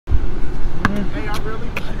really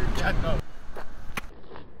buttered that though.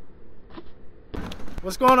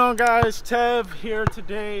 What's going on, guys? Tev here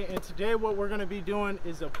today, and today what we're going to be doing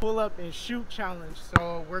is a pull up and shoot challenge.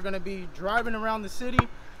 So we're going to be driving around the city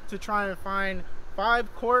to try and find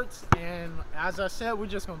 5 courts, and as I said, we're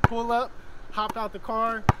just going to pull up, hop out the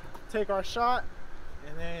car, take our shot,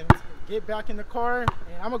 and then get back in the car.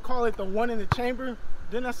 And I'm going to call it the one in the chamber.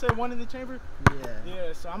 Didn't I say one in the chamber?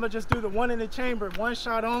 Yeah, so I'm going to just do the one in the chamber, 1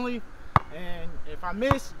 shot only, and if I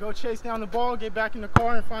miss, go chase down the ball, get back in the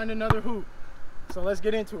car, and find another hoop. So let's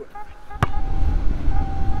get into it.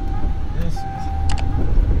 This is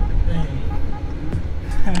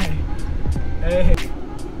hey.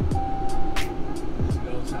 It's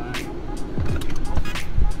go time.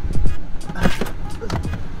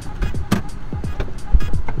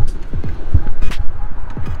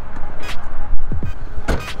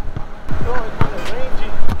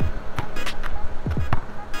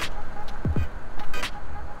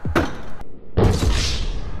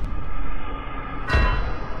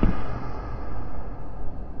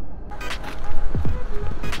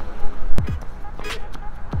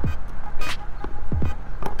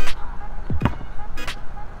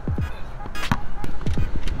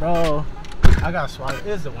 Bro, I got swatted.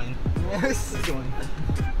 It's the win. Yes, it's the win.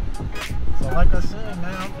 So like I said,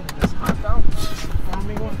 man, I'm gonna just hop out. Find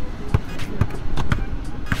me one.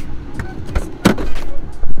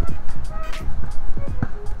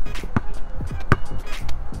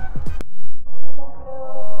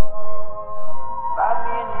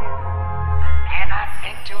 And I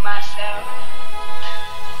think to myself,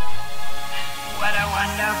 what a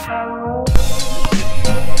wonderful.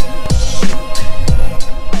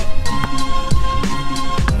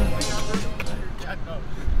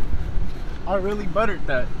 I really buttered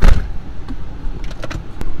that.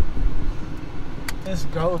 It's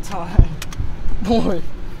go time. Boy,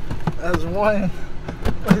 that's one.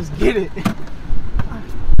 Let's get it.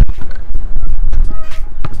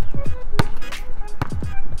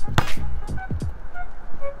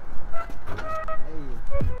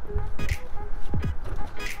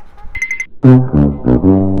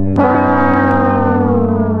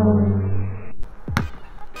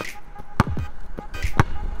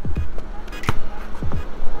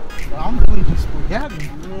 I'm really just forgetting.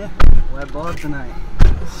 Yeah, wet ball tonight.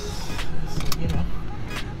 You know,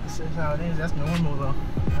 this is how it is. That's normal though.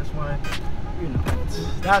 That's why, you know,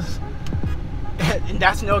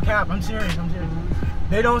 that's no cap. I'm serious. I'm serious.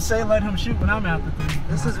 They don't say let him shoot when I'm out the thing.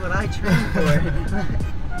 This is what I train for.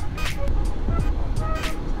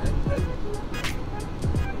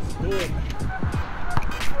 Let's do it.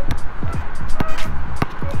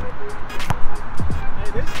 Hey,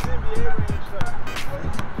 this is NBA range though.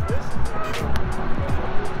 This is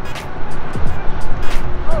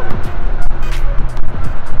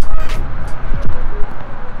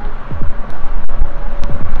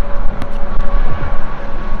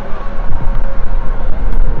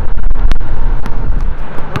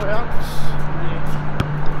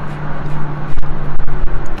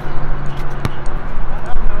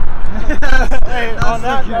hey, on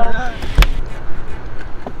that note,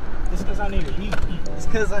 it's because I need to eat. It's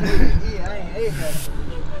because I need to eat. I ain't ate that.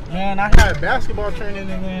 Man, I had basketball training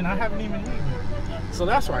and then I haven't even eaten. So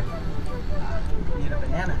that's why. You need a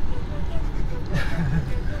banana.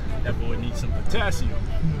 That boy needs some potassium.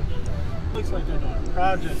 Looks like they're doing a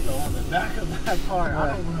project though on the back of that car.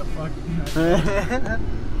 I don't want to fucking.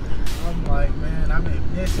 I'm like, man, I've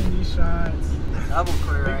been missing these shots. Double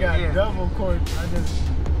court right got here. double court.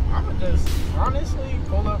 I'm gonna just honestly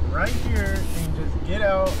pull up right here and just get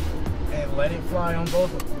out and let it fly on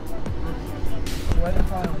both of them. Let it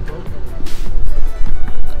fly on both of them.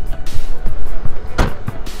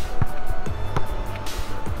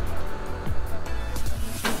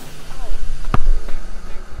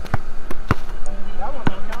 That one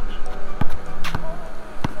don't count.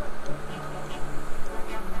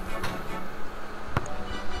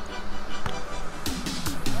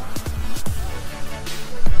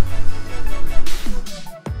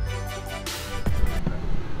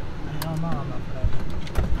 Hell no, I'm not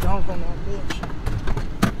finna dunk on that bitch.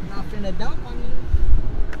 I'm not finna dunk on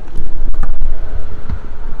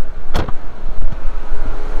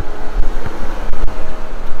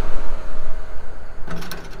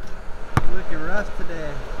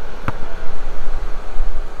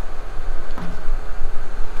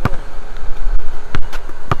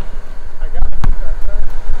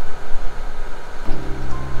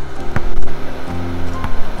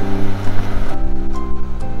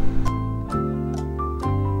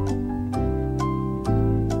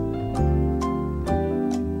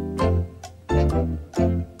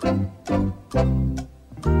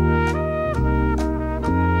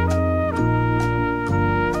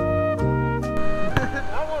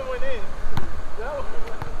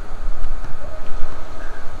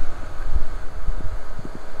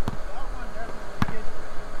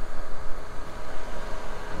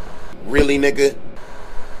Really, nigga?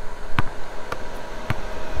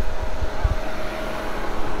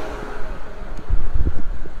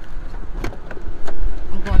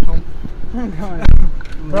 I'm going home. I'm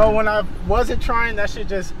going. Bro, when I wasn't trying, that shit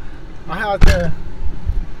just, I had to,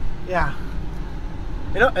 yeah.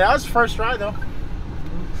 That was first try though.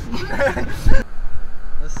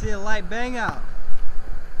 Let's see a light bang out.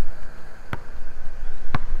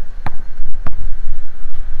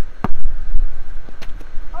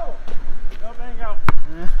 Oh, no bang out.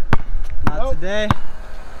 Not Nope. today.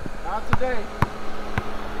 Not today.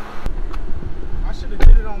 I should have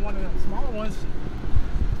did it on one of them small ones.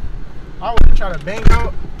 I would try to bang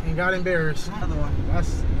out and got embarrassed. Another one.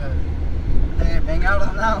 That's, Hey, bang out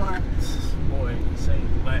on that one. boy, say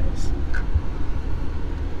less.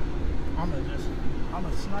 I'm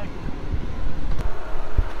a sniper.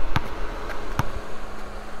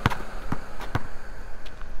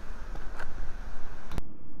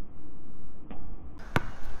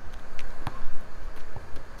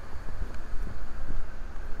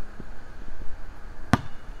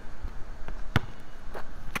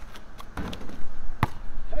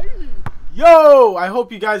 Yo, I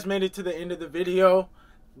hope you guys made it to the end of the video.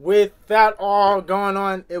 With that all going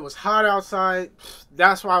on, it was hot outside.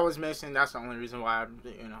 That's why I was missing. That's the only reason why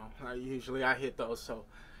I hit those. So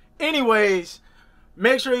anyways,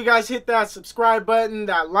 make sure you guys hit that subscribe button,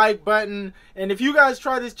 that like button, and if you guys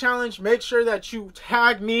try this challenge, make sure that you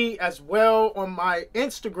tag me as well on my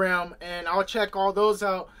Instagram, and I'll check all those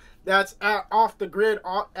out. That's at Off the Grid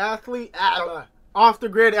Athlete.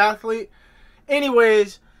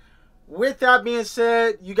 Anyways, with that being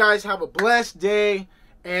said, you guys have a blessed day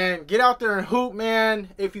and get out there and hoop, man.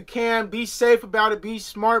 If you can, be safe about it, be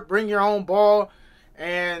smart, bring your own ball,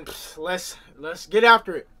 and let's get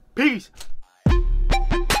after it. Peace.